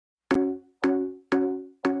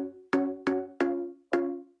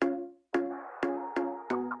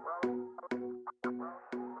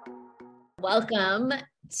Welcome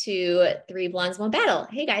to Three Blondes, One Battle.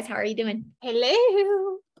 Hey guys, how are you doing?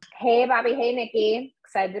 Hello. Hey, Bobby. Hey, Nikki.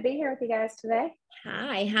 Excited to be here with you guys today.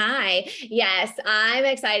 Hi. Yes, I'm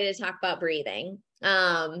excited to talk about breathing,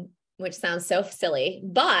 which sounds so silly,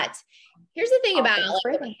 but here's the thing about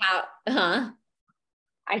breathing.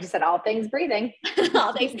 I just said all things breathing.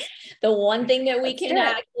 All things. The one thing that we can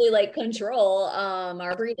actually control,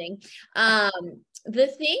 our breathing. The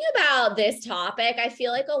thing about this topic, I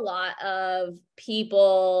feel like a lot of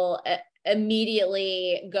people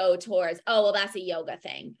immediately go towards, oh, well, that's a yoga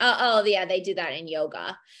thing. Oh, yeah, they do that in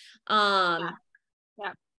yoga. Yeah.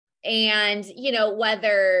 And,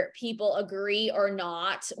 whether people agree or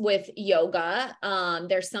not with yoga,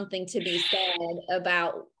 there's something to be said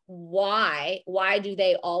about why do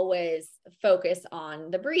they always focus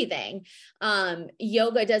on the breathing?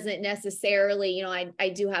 Yoga doesn't necessarily, I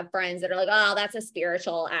do have friends that are like, oh, that's a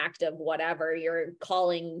spiritual act of whatever, you're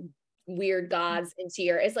calling weird gods into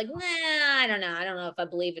your, it's like, nah, I don't know if I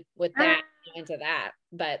believe it with that into that,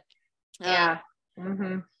 but yeah.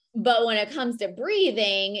 But when it comes to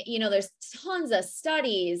breathing, there's tons of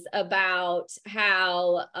studies about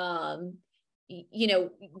how,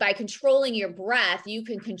 by controlling your breath, you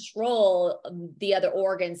can control the other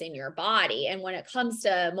organs in your body. And when it comes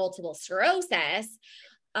to multiple sclerosis,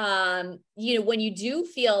 when you do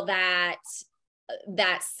feel that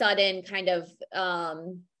sudden kind of,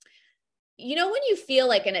 when you feel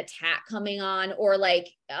like an attack coming on, or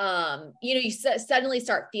you suddenly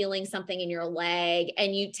start feeling something in your leg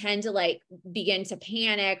and you tend to begin to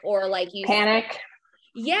panic, or panic.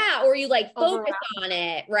 Yeah. Or you focus on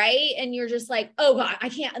it. Right. And you're just like, oh God, I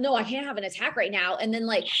can't have an attack right now. And then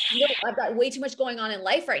I've got way too much going on in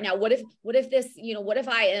life right now. What if this,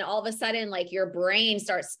 and all of a sudden, your brain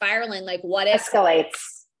starts spiraling, what if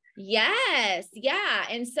escalates? Yes. Yeah.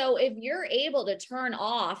 And so if you're able to turn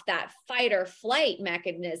off that fight or flight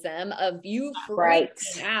mechanism of you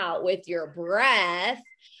freaking out with your breath,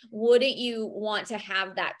 wouldn't you want to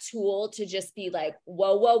have that tool to just be like,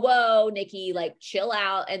 whoa, Nikki, chill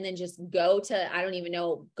out, and then just go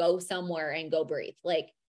somewhere and go breathe.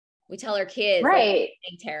 We tell our kids, right.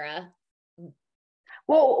 Tara.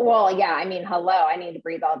 Well, yeah. I mean, hello, I need to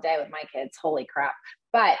breathe all day with my kids. Holy crap.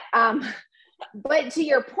 But to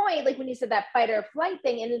your point, when you said that fight or flight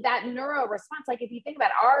thing and that neuro response, if you think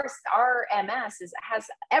about our MS has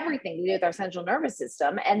everything to do with our central nervous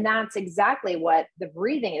system. And that's exactly what the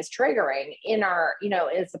breathing is triggering in our,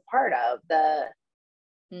 is a part of the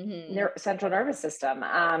central nervous system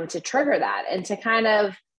to trigger that and to kind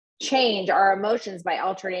of change our emotions by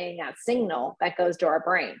alternating that signal that goes to our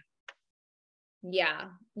brain. Yeah.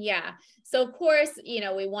 So of course,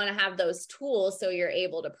 we want to have those tools so you're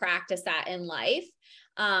able to practice that in life.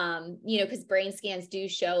 Because brain scans do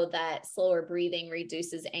show that slower breathing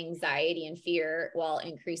reduces anxiety and fear while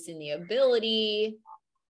increasing the ability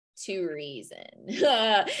to reason.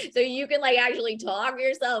 So you can actually talk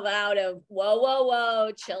yourself out of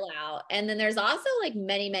whoa, chill out. And then there's also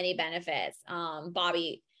many, many benefits.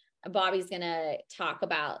 Bobby's going to talk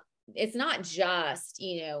about, it's not just,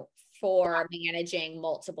 for managing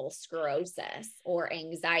multiple sclerosis or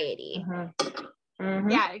anxiety.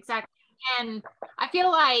 Yeah, exactly. And I feel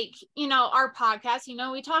like, our podcast,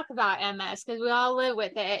 we talk about MS because we all live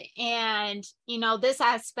with it. And, this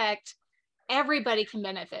aspect, everybody can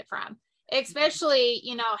benefit from, especially,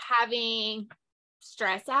 having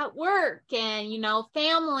stress at work and,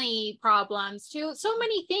 family problems too, so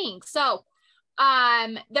many things. So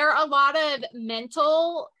there are a lot of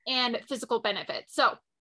mental and physical benefits. So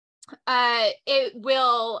it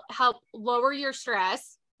will help lower your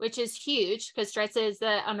stress, which is huge because stress is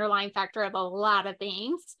the underlying factor of a lot of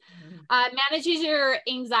things. Manages your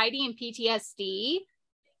anxiety and PTSD,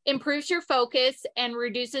 improves your focus and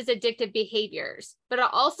reduces addictive behaviors, but it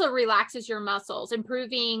also relaxes your muscles,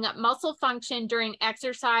 improving muscle function during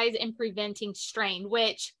exercise and preventing strain,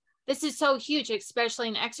 which this is so huge, especially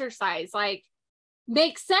in exercise,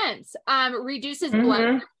 makes sense. Reduces blood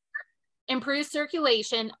pressure, improves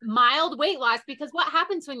circulation, mild weight loss, because what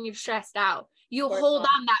happens when you're stressed out? You hold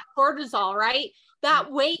on that cortisol, right? That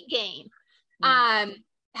weight gain.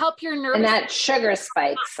 Help your nervous. And that sugar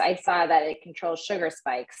spikes. I saw that it controls sugar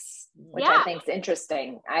spikes, which I think is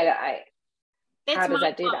interesting. How does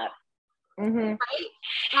that do that?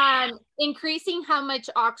 Right? Increasing how much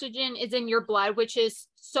oxygen is in your blood, which is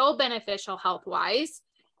so beneficial health-wise,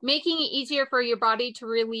 making it easier for your body to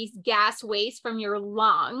release gas waste from your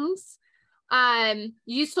lungs.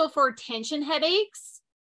 Useful for tension headaches,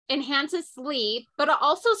 enhances sleep, but it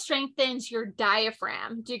also strengthens your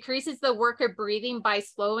diaphragm, decreases the work of breathing by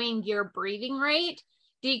slowing your breathing rate,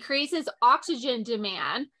 decreases oxygen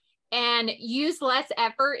demand, and use less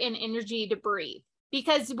effort and energy to breathe.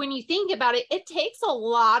 Because when you think about it, it takes a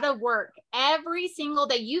lot of work every single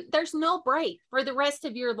day. There's no break for the rest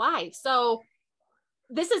of your life. So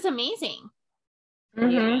this is amazing.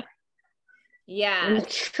 Mm-hmm. Yeah.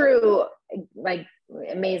 True, like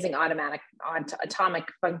amazing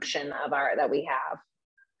atomic function of that we have.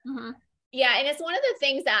 Mm-hmm. Yeah. And it's one of the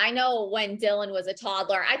things that I know when Dylan was a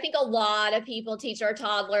toddler, I think a lot of people teach our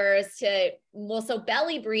toddlers so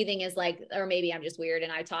belly breathing is like, or maybe I'm just weird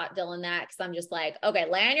and I taught Dylan that because I'm just like, okay,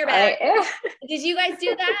 lay on your back. Did you guys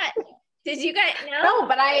do that? Did you guys? No,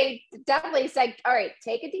 but I definitely said, all right,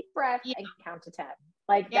 take a deep breath and count to 10.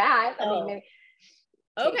 Like that. I mean, maybe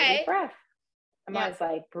take a deep breath. I'm always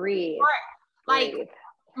like, breathe. Like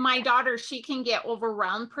my daughter, she can get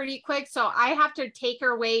overwhelmed pretty quick. So I have to take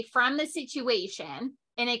her away from the situation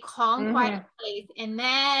in a calm, quiet place. And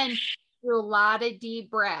then do a lot of deep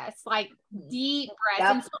breaths, like deep breaths.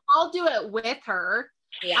 Yep. And so I'll do it with her.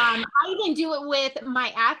 Yeah. I even do it with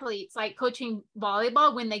my athletes, like coaching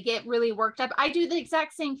volleyball when they get really worked up. I do the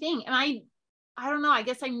exact same thing. And I don't know, I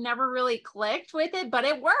guess I never really clicked with it, but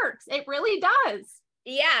it works. It really does.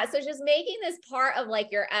 Yeah. So just making this part of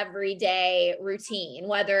like your everyday routine,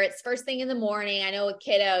 whether it's first thing in the morning. I know with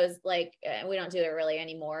kiddos, like we don't do it really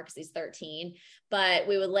anymore because he's 13, but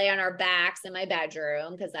we would lay on our backs in my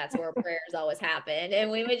bedroom because that's where prayers always happen. And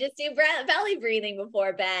we would just do belly breathing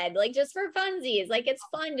before bed, like just for funsies. Like it's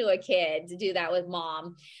fun to a kid to do that with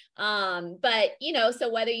mom. But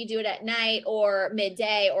so whether you do it at night or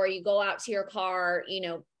midday, or you go out to your car,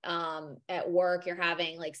 at work, you're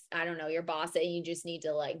having like, I don't know, your boss and you just need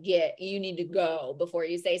to you need to go before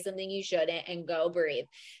you say something you shouldn't and go breathe.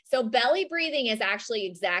 So belly breathing is actually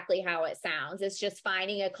exactly how it sounds. It's just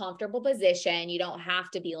finding a comfortable position. You don't have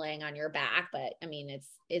to be laying on your back, but I mean,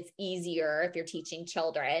 it's easier if you're teaching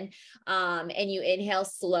children. And you inhale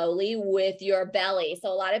slowly with your belly. So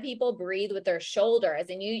a lot of people breathe with their shoulders,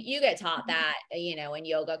 and you get taught that, in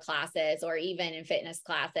yoga classes or even in fitness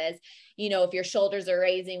classes. If your shoulders are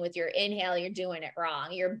raising with your inhale, you're doing it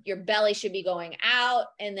wrong. Your belly should be going out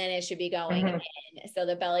and then it should be going in. So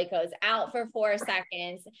the belly goes out for 4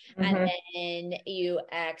 seconds and then you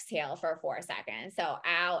exhale for 4 seconds. So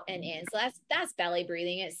out and in. So that's belly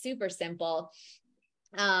breathing. It's super simple.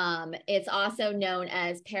 It's also known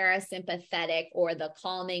as parasympathetic or the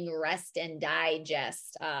calming rest and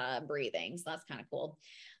digest breathing. So that's kind of cool.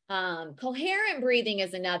 Coherent breathing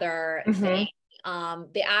is another thing.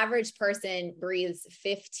 The average person breathes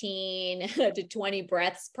 15 to 20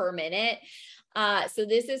 breaths per minute. So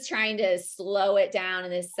this is trying to slow it down.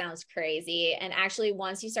 And this sounds crazy. And actually,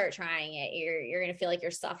 once you start trying it, you're going to feel like you're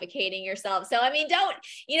suffocating yourself. So, I mean, don't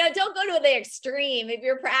go to the extreme. If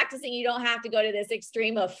you're practicing, you don't have to go to this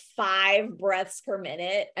extreme of 5 breaths per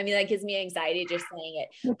minute. I mean, that gives me anxiety just saying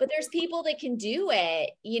it, but there's people that can do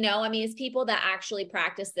it. I mean, it's people that actually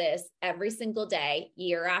practice this every single day,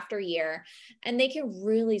 year after year, and they can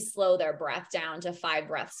really slow their breath down to 5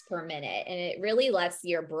 breaths per minute. And it really lets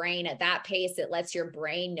your brain at that pace, it lets your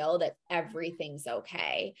brain know that everything's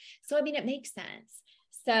okay. So, I mean, it makes sense.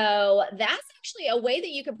 So that's actually a way that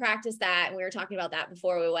you can practice that. And we were talking about that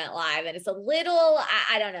before we went live, and it's a little,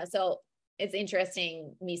 I don't know. So it's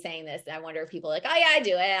interesting me saying this. I wonder if people are like, oh yeah, I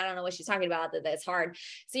do it. I don't know what she's talking about, that's hard.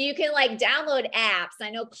 So you can download apps.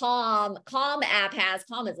 I know Calm app has,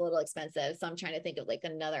 Calm is a little expensive. So I'm trying to think of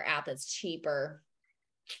another app that's cheaper.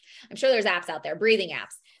 I'm sure there's apps out there, breathing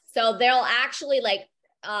apps. So they'll actually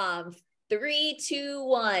 3, 2,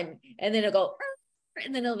 1, and then it'll go,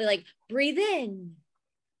 and then it'll be like, breathe in.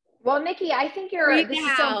 Well, Nikki, I think this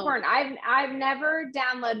is so important. I've never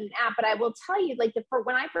downloaded an app, but I will tell you,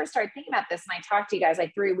 when I first started thinking about this, and I talked to you guys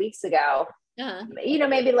 3 weeks ago, maybe a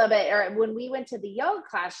little bit, or when we went to the yoga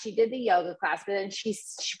class, she did the yoga class, but then she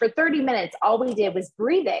for 30 minutes, all we did was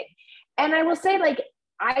breathing. And I will say,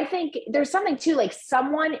 I think there's something too,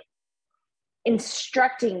 someone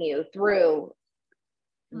instructing you through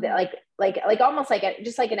almost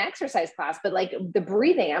just like an exercise class, but the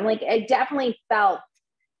breathing, I definitely felt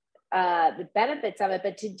the benefits of it.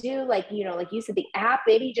 But to do like you said, the app,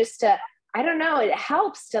 maybe just to, I don't know, it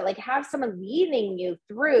helps to have someone leading you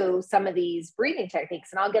through some of these breathing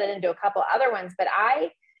techniques. And I'll get into a couple other ones, but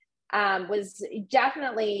I was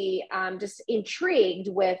definitely just intrigued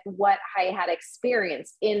with what I had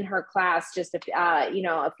experienced in her class just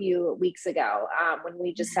a few weeks ago, when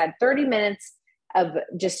we just had 30 minutes of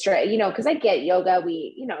just, because I get yoga,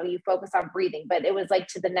 you focus on breathing, but it was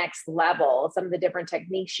to the next level, some of the different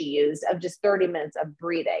techniques she used of just 30 minutes of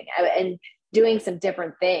breathing and doing some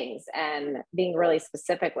different things and being really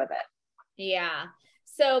specific with it. Yeah.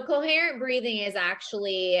 So coherent breathing is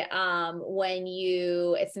actually when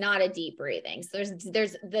it's not a deep breathing. So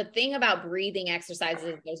there's the thing about breathing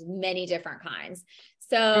exercises, there's many different kinds.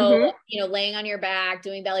 So, laying on your back,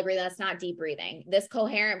 doing belly breathing, that's not deep breathing. This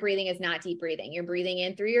coherent breathing is not deep breathing. You're breathing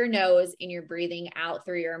in through your nose and you're breathing out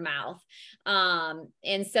through your mouth.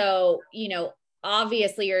 And so,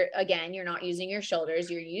 obviously you're not using your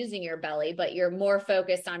shoulders, you're using your belly, but you're more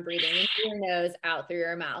focused on breathing in through your nose, out through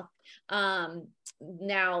your mouth.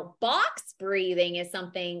 Now box breathing is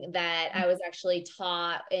something that I was actually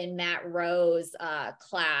taught in Matt Rowe's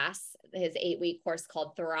class, his 8-week course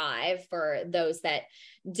called Thrive. For those that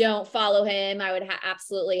don't follow him, I would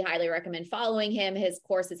absolutely highly recommend following him. His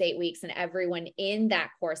course is 8 weeks and everyone in that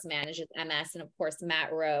course manages MS. And of course,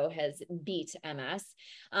 Matt Rowe has beat MS.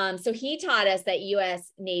 So he taught us that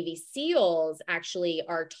US Navy SEALs actually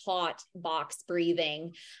are taught box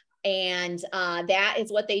breathing. And that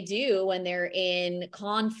is what they do when they're in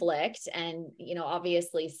conflict. And,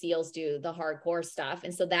 obviously SEALs do the hardcore stuff.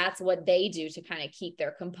 And so that's what they do to kind of keep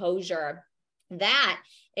their composure. That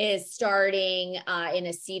is starting in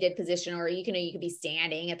a seated position, or you could be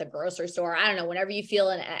standing at the grocery store. I don't know, whenever you feel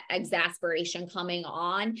an exasperation coming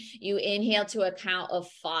on, you inhale to a count of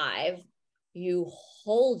 5. You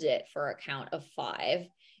hold it for a count of 5.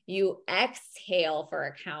 You exhale for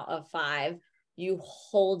a count of 5. You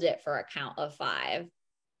hold it for a count of 5.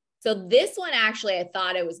 So this one, actually, I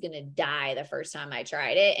thought I was going to die the first time I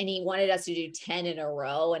tried it. And he wanted us to do 10 in a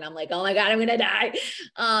row. And I'm like, oh my God, I'm going to die.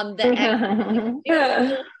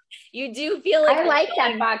 You do feel like I like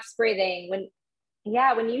that box breathing.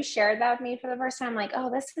 When you shared that with me for the first time, I'm like,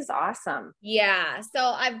 oh, this is awesome. Yeah. So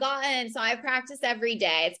I practice every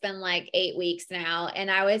day. It's been like 8 weeks now.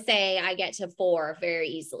 And I would say I get to 4 very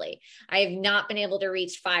easily. I have not been able to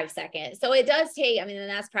reach 5 seconds. So it does take, and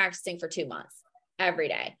that's practicing for 2 months every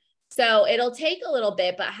day. So it'll take a little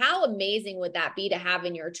bit, but how amazing would that be to have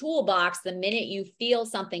in your toolbox the minute you feel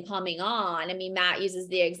something coming on? Matt uses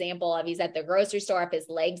the example of he's at the grocery store. If his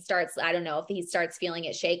leg starts, I don't know, if he starts feeling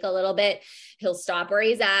it shake a little bit, he'll stop where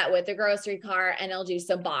he's at with the grocery cart and he'll do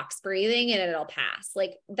some box breathing and it'll pass.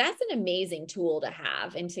 Like, that's an amazing tool to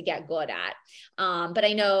have and to get good at. But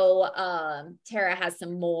I know Tara has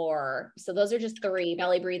some more. So those are just 3: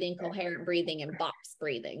 belly breathing, coherent breathing, and box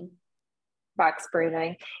breathing. Box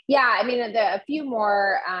breathing. Yeah. A few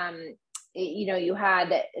more, you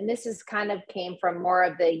had, and this is kind of came from more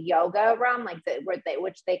of the yoga realm, like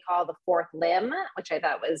which they call the 4th limb, which I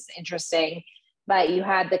thought was interesting. But you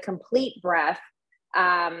had the complete breath,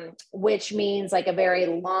 which means like a very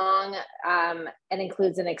long, and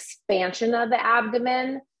includes an expansion of the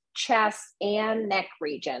abdomen, chest, and neck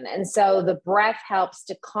region. And so the breath helps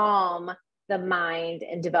to calm the mind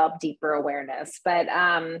and develop deeper awareness. But,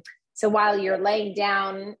 so while you're laying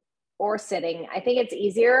down or sitting, I think it's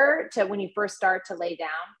easier to, when you first start to lay down,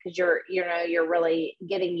 because you're really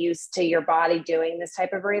getting used to your body doing this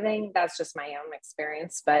type of breathing. That's just my own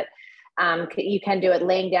experience, but you can do it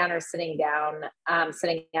laying down or sitting down,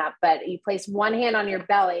 sitting up. But you place one hand on your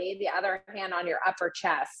belly, the other hand on your upper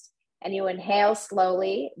chest, and you inhale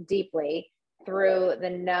slowly, deeply through the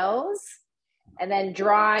nose. And then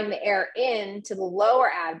drawing the air in to the lower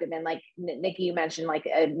abdomen, like Nikki, you mentioned, like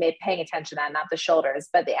paying attention to that, not the shoulders,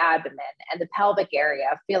 but the abdomen and the pelvic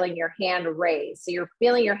area, feeling your hand raise. So you're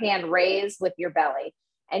feeling your hand raise with your belly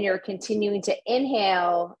and you're continuing to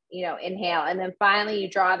inhale, inhale. And then finally you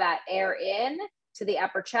draw that air in to the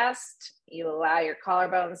upper chest. You allow your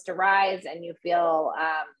collarbones to rise and you feel,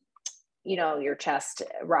 your chest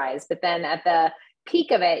rise. But then at the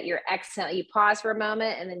peak of it, you're exhaling, you pause for a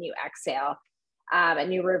moment and then you exhale.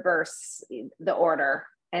 And you reverse the order.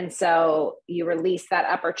 And so you release that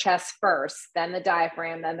upper chest first, then the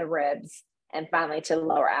diaphragm, then the ribs, and finally to the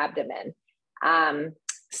lower abdomen.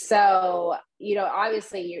 So,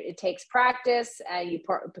 obviously it takes practice and you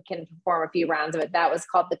can perform a few rounds of it. That was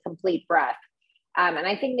called the complete breath. And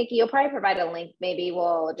I think, Nikki, you'll probably provide a link. Maybe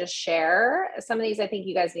we'll just share some of these. I think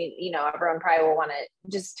you guys need, everyone probably will want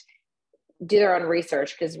to just do their own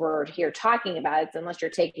research because we're here talking about it. So unless you're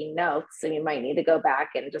taking notes, and you might need to go back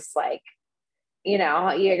and just like, you're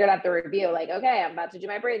gonna have to review like, okay, I'm about to do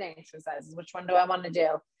my breathing exercises. Which one do I want to do?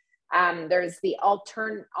 There's the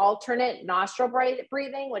alternate nostril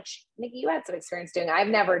breathing, which Nikki, you had some experience doing. I've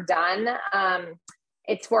never done.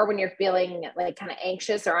 It's for when you're feeling like kind of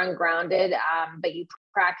anxious or ungrounded, but you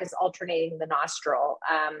practice alternating the nostril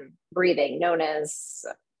breathing, known as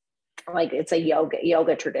like it's a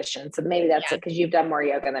yoga tradition. So maybe that's it because you've done more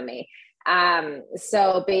yoga than me.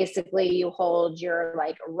 So basically you hold your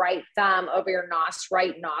like right thumb over your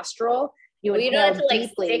right nostril. You don't have to like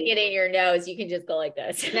stick it in your nose. You can just go like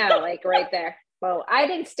this. No, like right there. Well, I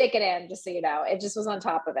didn't stick it in, just so you know. It just was on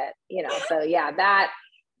top of it, you know. So yeah, that,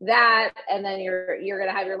 and then you're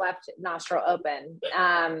gonna have your left nostril open.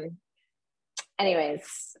 Anyways,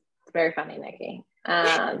 it's very funny, Nikki.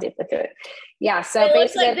 Deeply through it. Yeah. So it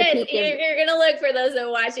looks basically, like this. You're gonna look for those that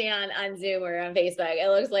are watching on Zoom or on Facebook. It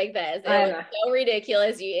looks like this. It looks so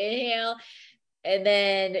ridiculous. You inhale, and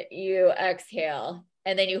then you exhale,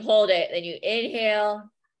 and then you hold it. Then you inhale,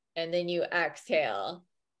 and then you exhale.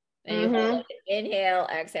 And you hold it, inhale,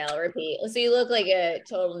 exhale, repeat. So you look like a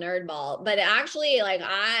total nerd ball, but actually, like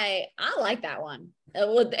I like that one.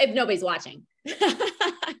 If nobody's watching.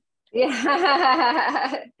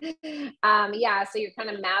 Yeah. Yeah. So you're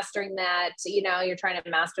kind of mastering that, you know, you're trying to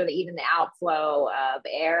master even the outflow of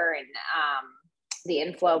air and the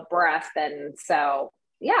inflow of breath. And so,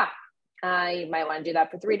 yeah, you might want to do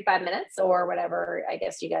that for 3 to 5 minutes or whatever, I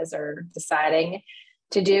guess you guys are deciding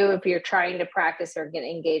to do if you're trying to practice or get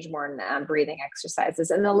engaged more in breathing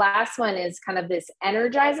exercises. And the last one is kind of this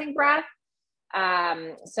energizing breath.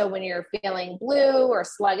 So when you're feeling blue or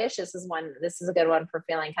sluggish, this is a good one for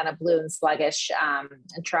feeling kind of blue and sluggish,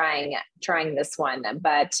 and trying this one.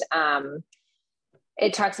 But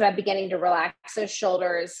it talks about beginning to relax those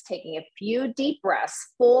shoulders, taking a few deep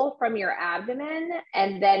breaths full from your abdomen,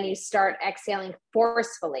 and then you start exhaling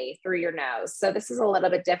forcefully through your nose. So this is a little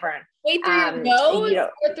bit different. Wait, through your nose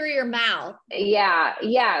or through your mouth? Yeah.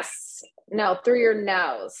 Yes. No, through your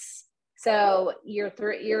nose. So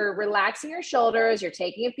you're relaxing your shoulders. You're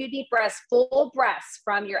taking a few deep breaths, full breaths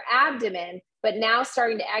from your abdomen, but now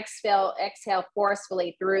starting to exhale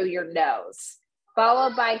forcefully through your nose,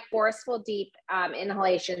 followed by forceful deep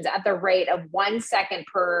inhalations at the rate of 1 second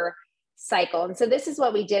per cycle. And so this is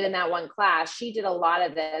what we did in that one class. She did a lot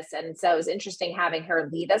of this. And so it was interesting having her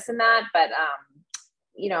lead us in that. But,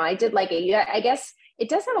 you know, I did like it. Yeah, I guess it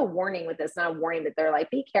does have a warning with this, not a warning that they're like,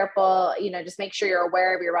 be careful, you know, just make sure you're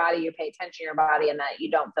aware of your body, you pay attention to your body, and that you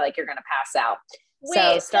don't feel like you're going to pass out.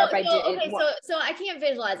 Wait, so I can't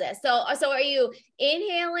visualize this. So are you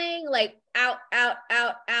inhaling like out,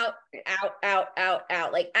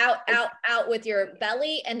 like out with your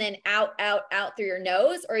belly, and then out through your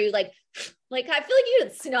nose? Or are you like I feel like you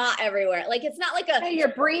had snot everywhere. Like it's not like you're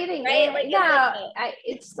breathing, right? Like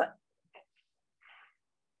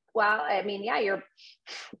well, I mean, yeah,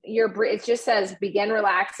 it just says begin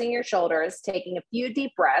relaxing your shoulders, taking a few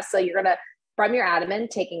deep breaths. So you're going to, from your abdomen,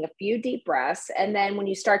 taking a few deep breaths. And then when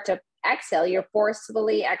you start to exhale, you're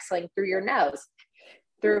forcefully exhaling through your nose,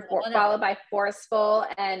 followed by forceful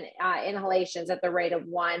and inhalations at the rate of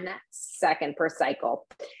 1 second per cycle.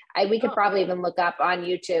 We could probably even look up on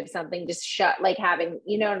YouTube something just like having,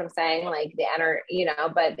 you know what I'm saying? Like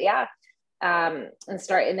but yeah. And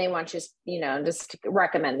they want you, just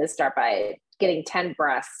recommend to start by getting 10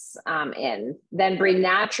 breaths in, then breathe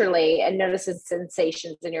naturally and notice the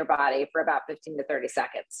sensations in your body for about 15 to 30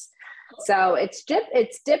 seconds. So it's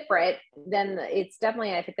different than it's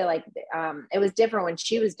definitely, I feel like it was different when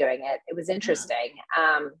she was doing it. It was interesting.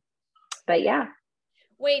 But yeah.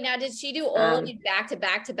 Wait, now did she do all of these back to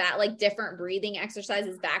back, like different breathing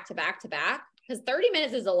exercises back to back? Because 30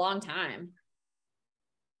 minutes is a long time.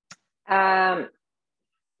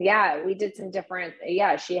 Yeah, we did some different,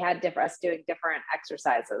 she had us doing different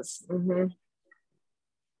exercises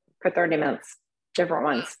for 30 minutes, different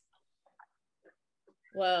ones.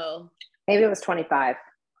 Whoa. Maybe it was 25.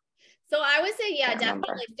 So I would say,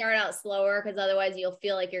 definitely start out slower, because otherwise you'll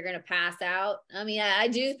feel like you're going to pass out. I mean, I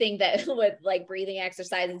do think that with like breathing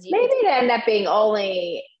exercises, maybe it ended up being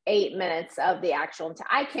only 8 minutes of the actual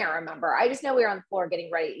I can't remember. I just know we were on the floor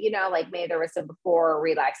getting ready, like maybe there was some before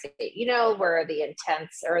relaxing, where the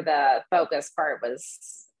intense or the focus part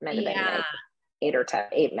was meant to be like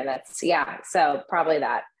 8 minutes. Yeah. So probably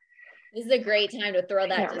that. This is a great time to throw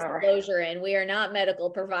that disclosure in. We are not medical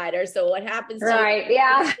providers. So what happens to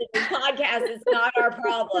this podcast is not our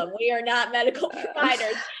problem. We are not medical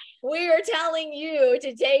providers. We are telling you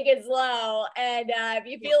to take it slow. And if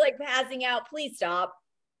you feel like passing out, please stop.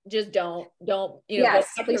 Just don't, go back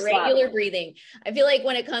to regular breathing. I feel like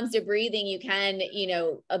when it comes to breathing, you can,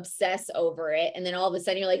 obsess over it. And then all of a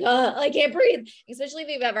sudden you're like, oh, I can't breathe. Especially have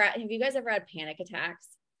you guys ever had panic attacks?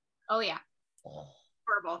 Oh yeah.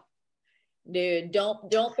 Horrible. Dude, don't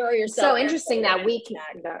throw yourself. So interesting that we can.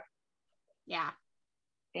 Yeah.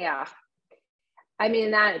 I mean,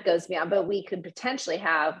 that goes beyond, but we could potentially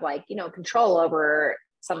have control over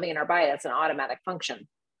something in our body that's an automatic function.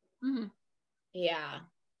 Mm-hmm. Yeah.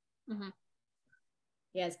 Mm-hmm.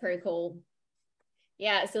 Yeah, it's pretty cool.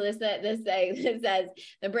 Yeah. So this says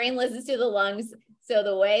the brain listens to the lungs. So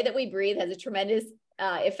the way that we breathe has a tremendous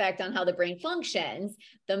effect on how the brain functions.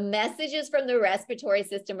 The messages from the respiratory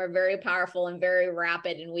system are very powerful and very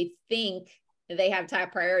rapid. And we think they have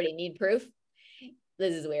top priority. Need proof?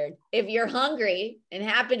 This is weird. If you're hungry and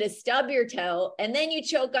happen to stub your toe and then you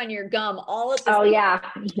choke on your gum all at the same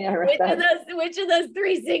time, yeah. which of those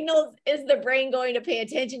three signals is the brain going to pay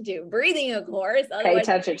attention to? Breathing, of course. Pay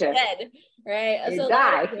attention to. Dead, right? You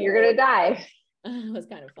die. You're gonna die. It was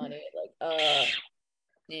kind of funny.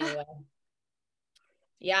 Anyway.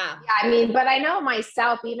 Yeah. I mean, but I know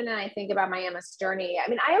myself, even when I think about my MS journey, I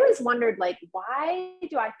mean, I always wondered, like, why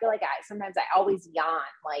do I feel like sometimes I always yawn?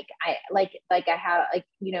 Like I have, like,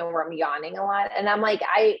 you know, where I'm yawning a lot. And I'm like,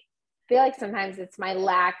 I feel like sometimes it's my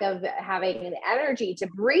lack of having an energy to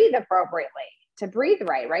breathe appropriately, to breathe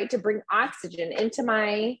right? To bring oxygen into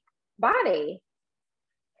my body.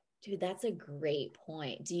 Dude, that's a great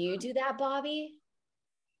point. Do you do that, Bobby?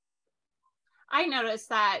 I noticed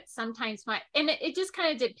that sometimes it just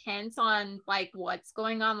kind of depends on like what's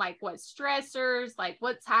going on, like what stressors, like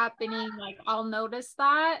what's happening. Like I'll notice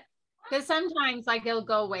that because sometimes like it'll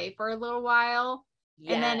go away for a little while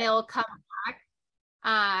and then it'll come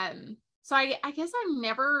back. So I guess I've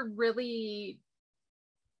never really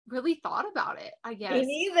thought about it, I guess.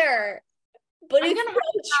 Me neither. But I'm gonna have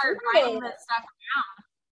to start writing this stuff down.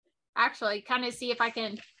 Actually, kind of see if I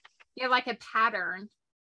can get like a pattern.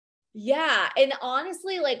 Yeah. And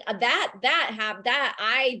honestly, like that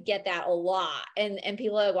I get that a lot. And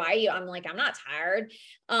people are like, why are you? I'm like, I'm not tired.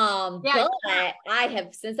 But I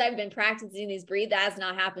have, since I've been practicing these breathe, that has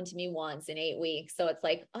not happened to me once in 8 weeks. So it's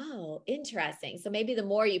like, oh, interesting. So maybe the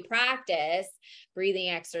more you practice breathing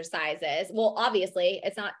exercises, well, obviously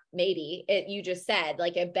it's not maybe you just said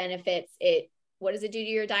like it benefits it. What does it do to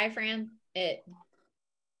your diaphragm? It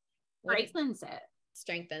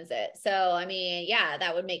strengthens it. So, I mean, yeah,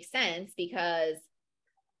 that would make sense because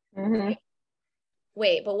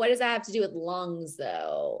wait, but what does that have to do with lungs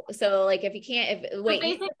though? So like if you can't,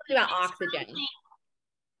 you're about oxygen.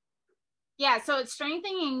 Yeah. So it's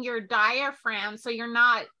strengthening your diaphragm. So you're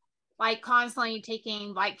not like constantly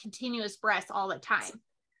taking like continuous breaths all the time.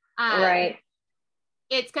 Right.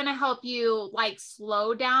 It's going to help you like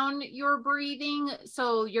slow down your breathing.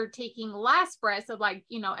 So you're taking less breaths of like,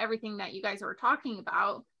 you know, everything that you guys were talking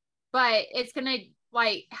about, but it's going to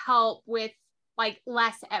like help with like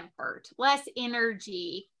less effort, less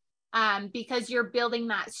energy, because you're building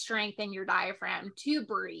that strength in your diaphragm to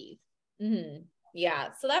breathe. Mm-hmm. Yeah.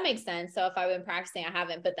 So that makes sense. So if I've been practicing, I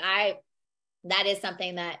haven't, but that is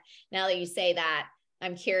something that now that you say that,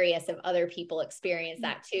 I'm curious if other people experience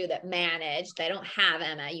that too, that they don't have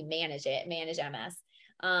MS, you manage MS.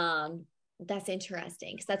 That's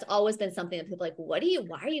interesting. Cause that's always been something that people are like, why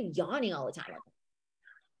are you yawning all the time?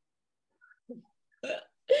 I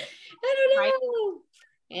don't know. Right.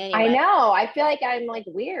 Anyway. I know. I feel like I'm like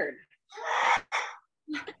weird.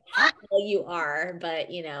 Well, you are, but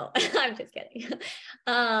you know, I'm just kidding.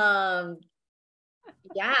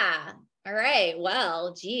 Yeah. All right.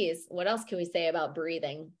 Well, geez, what else can we say about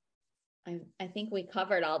breathing? I think we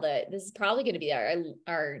covered this is probably going to be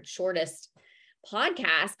our shortest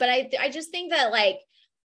podcast, but I just think that like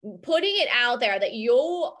putting it out there that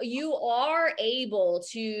you are able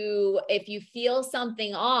to, if you feel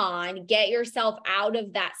something on, get yourself out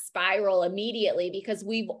of that spiral immediately, because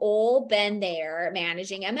we've all been there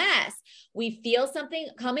managing MS. We feel something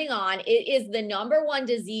coming on. It is the number one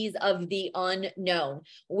disease of the unknown.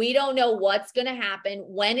 We don't know what's going to happen,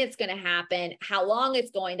 when it's going to happen, how long it's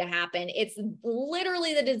going to happen. It's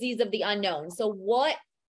literally the disease of the unknown. So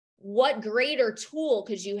what greater tool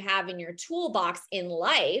could you have in your toolbox in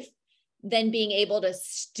life than being able to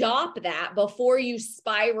stop that before you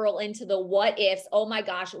spiral into the what ifs? Oh my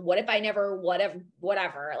gosh, what if I never,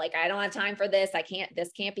 whatever, like I don't have time for this.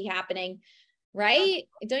 This can't be happening. Right?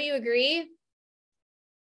 Don't you agree?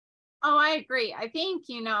 Oh, I agree. I think,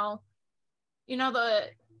 the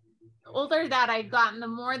older that I've gotten, the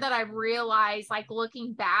more that I've realized, like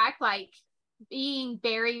looking back, like being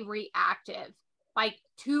very reactive, like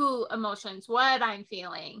to emotions, what I'm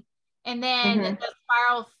feeling. And then the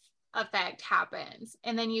spiral effect happens.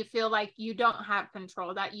 And then you feel like you don't have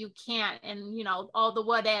control, that you can't. And, all the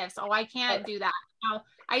what ifs. Oh, I can't do that.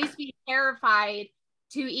 I used to be terrified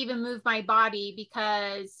to even move my body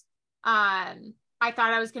because I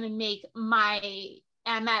thought I was going to make my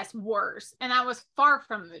MS worse. And that was far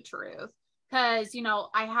from the truth. Because,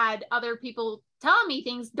 I had other people telling me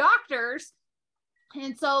things, doctors.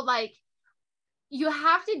 And so like, you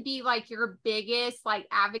have to be like your biggest like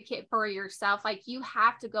advocate for yourself. Like you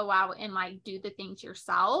have to go out and like do the things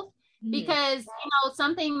yourself, because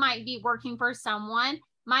something might be working for someone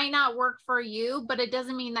might not work for you, but it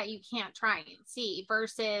doesn't mean that you can't try and see,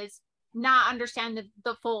 versus not understand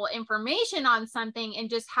the full information on something and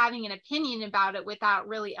just having an opinion about it without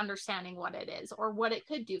really understanding what it is or what it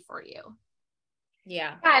could do for you.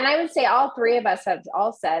 Yeah. Yeah. And I would say all three of us have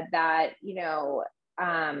all said that,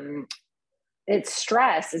 it's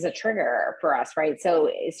stress is a trigger for us, right?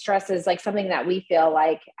 So stress is like something that we feel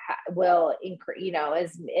like will increase,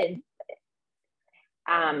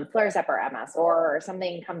 flares up our MS, or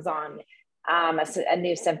something comes on, a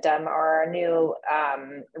new symptom or a new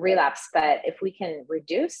relapse. But if we can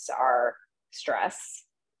reduce our stress,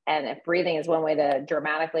 and if breathing is one way to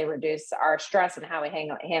dramatically reduce our stress and how we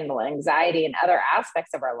handle anxiety and other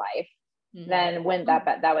aspects of our life, then wouldn't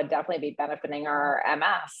that would definitely be benefiting our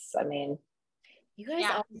MS. I mean, you guys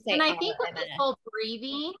always say, and I think with this whole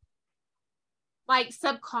breathing, like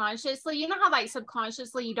subconsciously, you know how like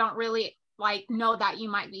subconsciously you don't really like know that you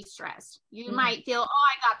might be stressed. You might feel, oh,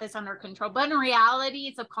 I got this under control. But in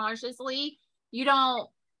reality, subconsciously, you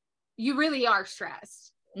really are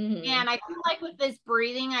stressed. And I feel like with this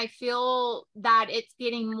breathing, I feel that it's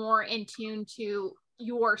getting more in tune to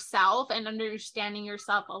yourself and understanding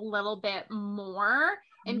yourself a little bit more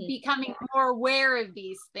and becoming more aware of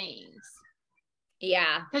these things.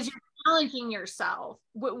 Yeah. Because you're challenging yourself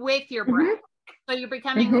with your breath. So you're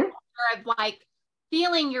becoming aware of like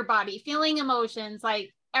feeling your body, feeling emotions,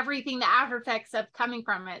 like everything, the after effects of coming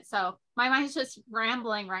from it. So my mind's just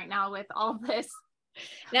rambling right now with all this.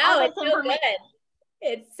 No, it's so good.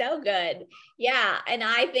 It's so good. Yeah. And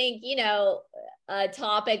I think, a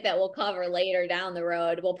topic that we'll cover later down the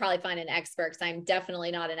road, we'll probably find an expert, because I'm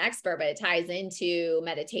definitely not an expert, but it ties into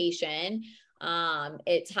meditation.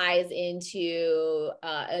 It ties into,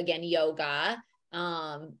 again, yoga.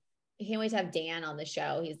 Can't wait to have Dan on the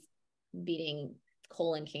show. He's beating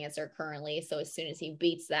colon cancer currently. So as soon as he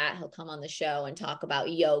beats that, he'll come on the show and talk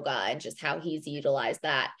about yoga and just how he's utilized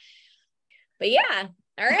that. But yeah.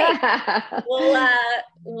 All right.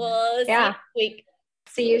 We'll see you next week.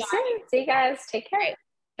 See you soon. See you guys. Take care. Right.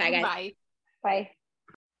 Bye, guys. Bye. Bye.